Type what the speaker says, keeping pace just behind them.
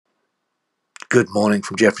Good morning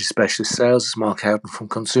from Jefferies Specialist Sales. It's Mark Houghton from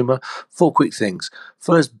Consumer. Four quick things.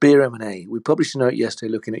 First, beer M&A. We published a note yesterday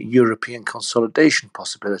looking at European consolidation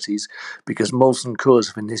possibilities because Molson Coors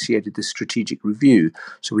have initiated this strategic review.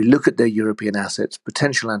 So we look at their European assets,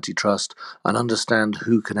 potential antitrust, and understand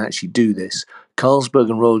who can actually do this. Carlsberg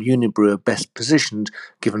and Royal Unibrew are best positioned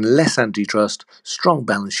given less antitrust, strong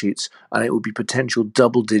balance sheets, and it will be potential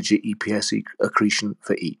double-digit EPS accretion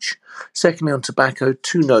for each. Secondly, on tobacco,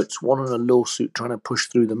 two notes, one on a lawsuit trying to push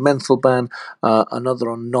through the menthol ban, another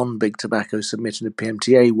on non-big tobacco submitting to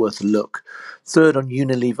PMTA, worth a look. Third, on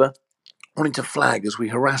Unilever, wanting to flag as we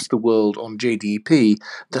harass the world on JDEP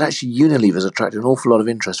that actually Unilever's attracted an awful lot of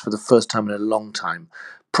interest for the first time in a long time.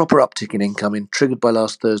 Proper uptick in income triggered by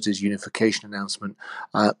last Thursday's unification announcement.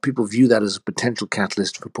 People view that as a potential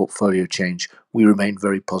catalyst for portfolio change. We remain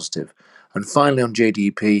very positive. And finally on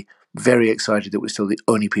JDEP, very excited that we're still the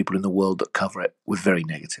only people in the world that cover it. We're very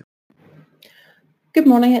negative. Good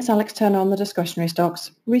morning, it's Alex Turner on the discretionary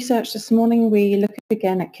stocks. Research this morning, we look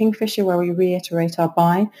again at Kingfisher where we reiterate our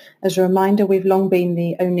buy. As a reminder, we've long been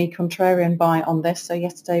the only contrarian buy on this, so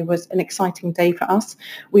yesterday was an exciting day for us.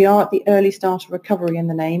 We are at the early start of recovery in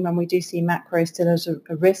the name and we do see macro still as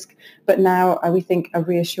a risk, but now we think a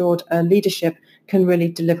reassured leadership can really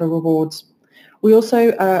deliver rewards. We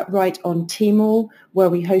also write on Tmall, where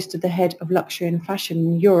we hosted the head of luxury and fashion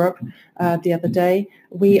in Europe the other day.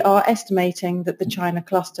 We are estimating that the China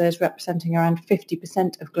cluster is representing around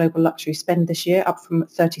 50% of global luxury spend this year, up from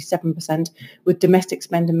 37%, with domestic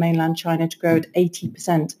spend in mainland China to grow at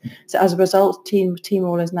 80%. So as a result,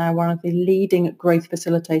 Tmall is now one of the leading growth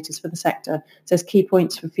facilitators for the sector. So there's key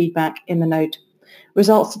points for feedback in the note.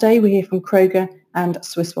 Results today, we hear from Kroger and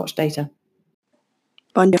Swiss Watch Data.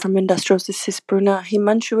 Bonjour from Industrials, this is Bruna.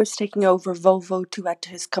 Himanshu is taking over Volvo to add to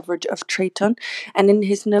his coverage of Traton, and in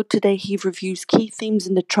his note today he reviews key themes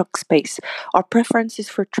in the truck space. Our preference is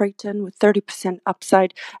for Traton with 30%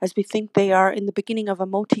 upside, as we think they are in the beginning of a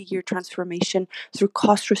multi-year transformation through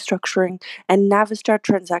cost restructuring, and Navistar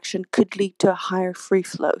transaction could lead to a higher free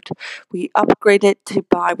float. We upgraded to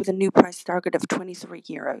buy with a new price target of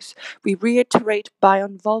 €23. We reiterate buy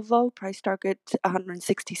on Volvo, price target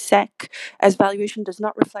 160 SEK, as valuation does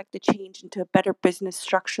not reflect the change into a better business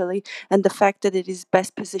structurally and the fact that it is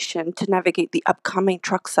best positioned to navigate the upcoming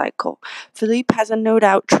truck cycle. Philippe has a note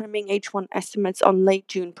out trimming H1 estimates on late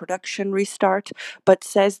June production restart, but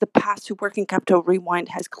says the path to working capital rewind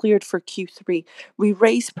has cleared for Q3. We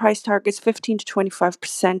raised price targets 15 to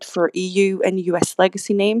 25% for EU and US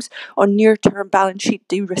legacy names on near-term balance sheet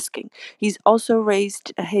de-risking. He's also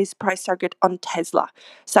raised his price target on Tesla.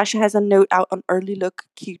 Sasha has a note out on early look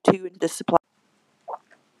Q2 in the supply.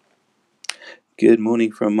 Good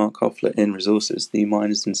morning from Mark Hoffler in Resources. The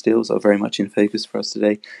miners and steels are very much in focus for us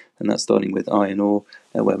today, and that's starting with iron ore,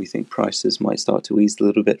 where we think prices might start to ease a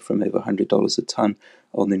little bit from over $100 a tonne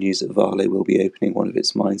on the news that Vale will be opening one of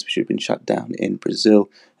its mines which had been shut down in Brazil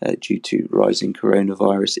due to rising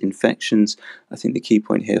coronavirus infections. I think the key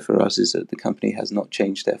point here for us is that the company has not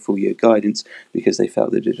changed their full year guidance because they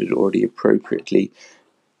felt that it had already appropriately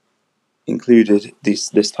included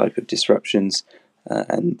this type of disruptions,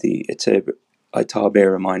 and the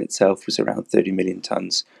Itabira mine itself was around 30 million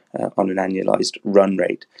tonnes on an annualised run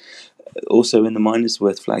rate. Also in the miners,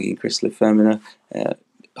 worth flagging Chrysler Fermina,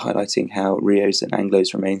 highlighting how Rios and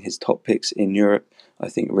Anglos remain his top picks in Europe. I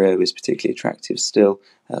think Rio is particularly attractive still,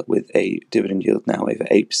 with a dividend yield now over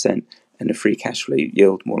 8% and a free cash flow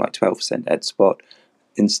yield more like 12% at spot.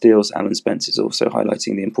 In steels, Alan Spence is also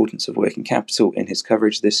highlighting the importance of working capital in his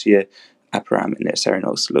coverage this year. Aperam and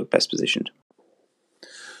Acerinox look best positioned.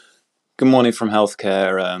 Good morning from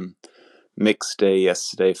healthcare. Mixed day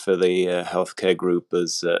yesterday for the healthcare group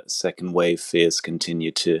as second wave fears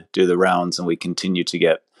continue to do the rounds, and we continue to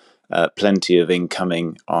get plenty of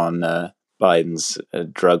incoming on Biden's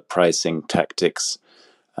drug pricing tactics.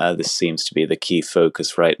 This seems to be the key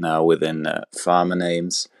focus right now within pharma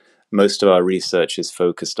names. Most of our research is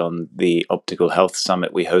focused on the Optical Health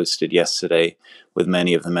Summit we hosted yesterday, with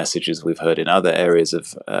many of the messages we've heard in other areas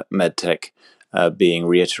of medtech being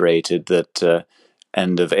reiterated that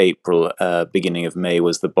end of April, beginning of May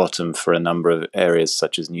was the bottom for a number of areas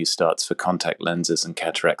such as new starts for contact lenses and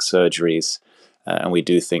cataract surgeries. And we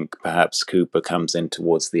do think perhaps Cooper comes in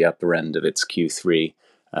towards the upper end of its Q3,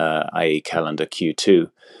 i.e. calendar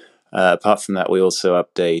Q2. Apart from that, we also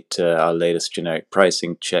update our latest generic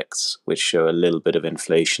pricing checks, which show a little bit of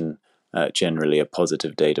inflation, generally a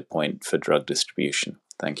positive data point for drug distribution.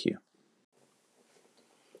 Thank you.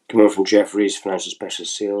 Good morning from Jefferies, Financial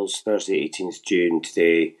Specialist Sales, Thursday 18th June.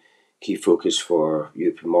 Today, key focus for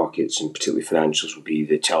European markets and particularly financials will be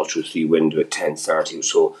the Teltro 3 window at 10:30 or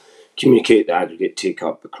so. communicate the aggregate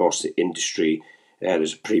take-up across the industry,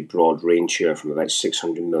 there's a pretty broad range here from about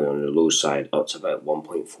 600 million on the low side up to about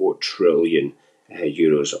 1.4 trillion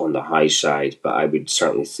euros on the high side. But I would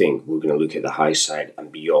certainly think we're going to look at the high side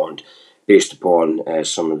and beyond based upon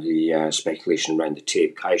some of the speculation around the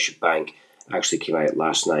tape. CaixaBank actually came out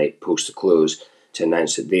last night post the close to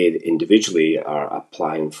announce that they individually are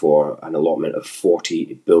applying for an allotment of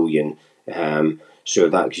 40 billion. So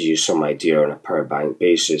that gives you some idea on a per bank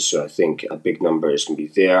basis. So I think a big number is going to be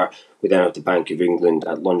there. We then have the Bank of England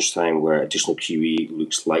at lunchtime, where additional QE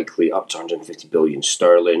looks likely up to 150 billion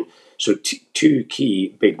sterling. So two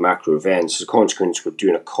key big macro events. As a consequence, we're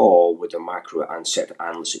doing a call with the macro and sector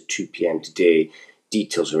analysts at 2 p.m. today.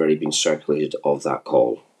 Details have already been circulated of that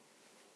call.